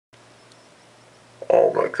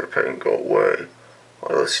I'll make the pain go away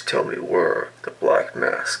unless you tell me where the black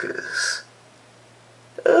mask is.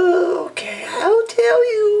 Okay, I'll tell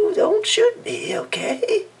you. Don't shoot me,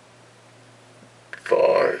 okay?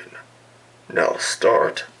 Fine. Now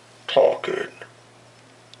start talking.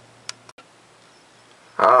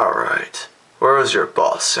 Alright, where is your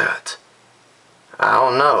boss at? I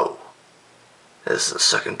don't know. This is the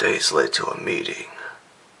second day he's late to a meeting.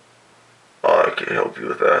 I can help you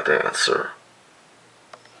with that answer.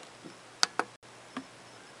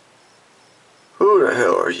 Who the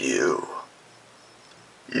hell are you?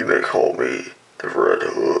 You may call me the Red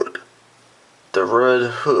Hood. The Red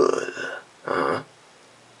Hood, huh?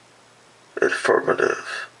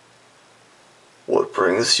 Affirmative. What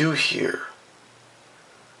brings you here?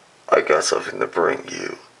 I got something to bring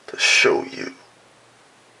you, to show you.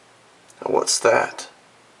 And what's that?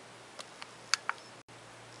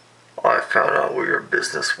 I found out where your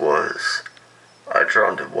business was. I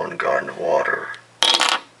drowned one guy in the water.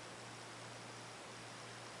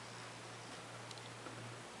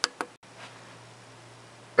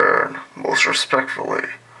 And, most respectfully,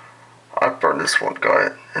 I burned this one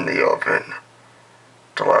guy in the oven.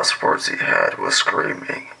 The last words he had was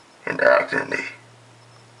screaming in agony.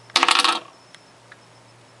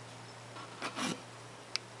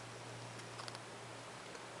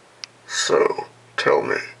 So, tell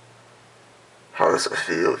me, how does it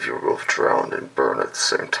feel if you're both drowned and burned at the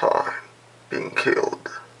same time, being killed?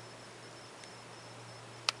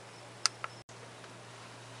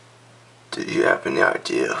 Do you have any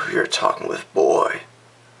idea who you're talking with, boy?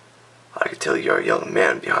 I can tell you're a young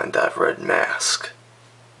man behind that red mask.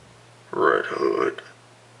 Red Hood.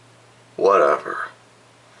 Whatever.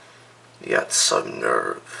 You got some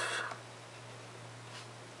nerve.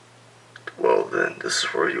 Well then, this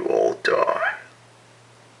is where you all die.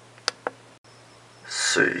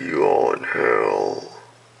 See you all in hell.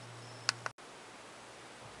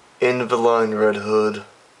 End of the line, Red Hood.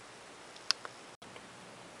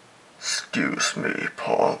 Excuse me,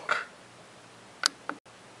 punk.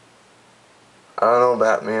 I don't know,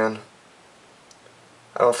 Batman.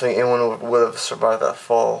 I don't think anyone would have survived that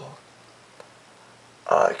fall.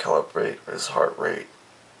 I calibrate his heart rate.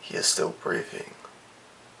 He is still breathing.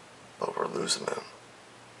 But we're losing him.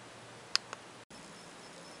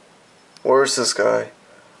 Where's this guy?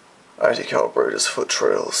 I decalibrated his foot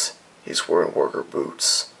trails. He's wearing worker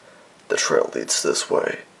boots. The trail leads this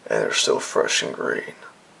way, and they're still fresh and green.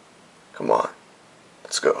 Come on,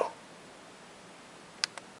 let's go.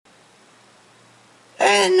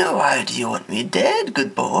 And why do you want me dead,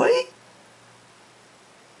 good boy?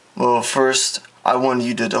 Well, first, I wanted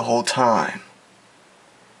you dead the whole time.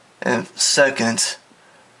 And second,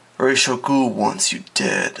 Ra's al Ghul wants you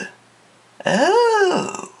dead.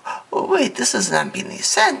 Oh, wait, this doesn't make any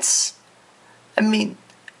sense. I mean,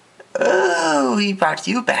 he brought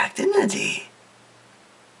you back, didn't he?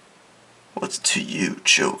 What's to you,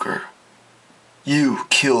 Joker? You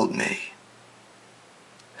killed me.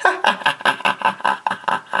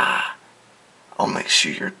 I'll make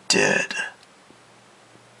sure you're dead.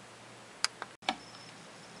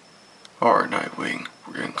 Alright, Nightwing,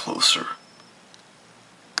 we're getting closer.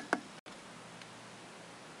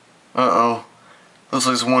 Uh-oh. Looks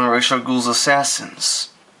like it's one of Ra's al Ghul's assassins.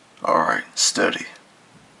 Alright, steady.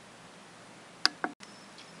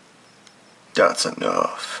 That's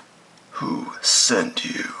enough. Who sent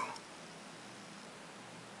you?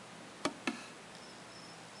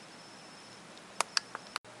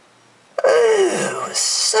 Oh,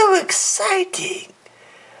 so exciting.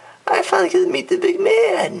 I finally get to meet the big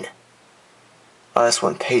man. I just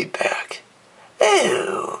want payback.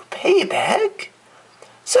 Oh, payback?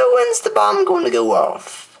 So when's the bomb going to go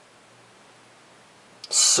off?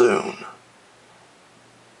 Soon.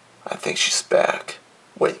 I think she's back.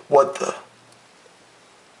 Wait, what the?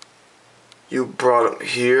 You brought him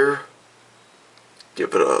here?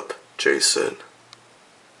 Give it up, Jason.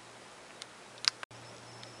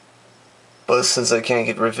 But since I can't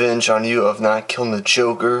get revenge on you of not killing the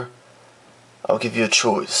Joker, I'll give you a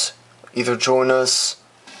choice. Either join us,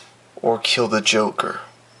 or kill the Joker.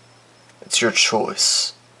 It's your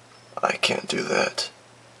choice. I can't do that.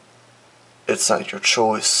 It's not your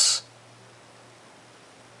choice.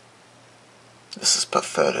 This is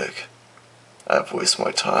pathetic. I've wasted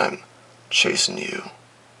my time chasing you.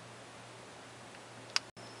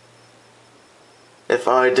 If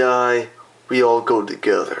I die, we all go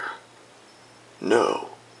together. No.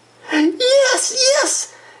 Yes,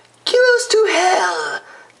 yes! Kill us to hell!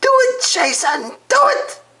 Do it, Jason! Do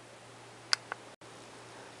it!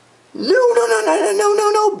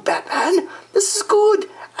 No, Batman! This is good!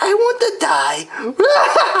 I want to die!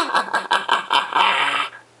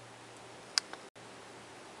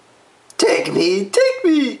 me, take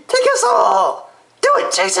me, take us all. Do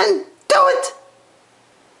it, Jason, do it.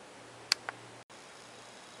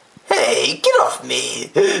 Hey, get off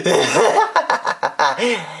me.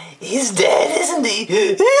 He's dead, isn't he?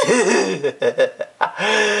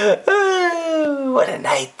 What a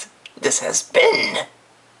night this has been.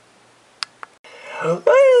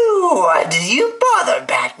 Oh, why did you bother,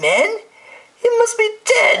 Batman? He must be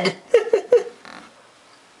dead.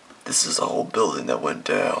 This is a whole building that went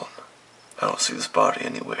down. I don't see this body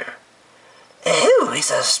anywhere. Oh,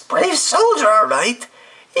 he's a brave soldier, all right.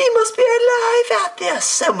 He must be alive out there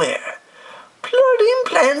somewhere, plotting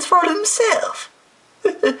plans for himself.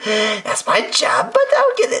 That's my job, but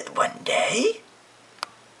I'll get it one day.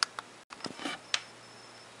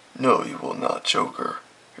 No, you will not, Joker.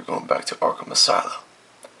 You're going back to Arkham Asylum.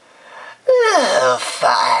 Oh,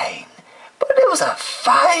 fine. But it was a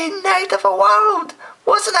fine night of a world,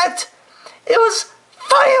 wasn't it? It was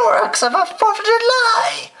fireworks of a 4th of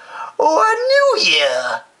July or a New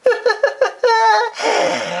Year.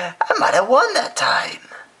 I might have won that time.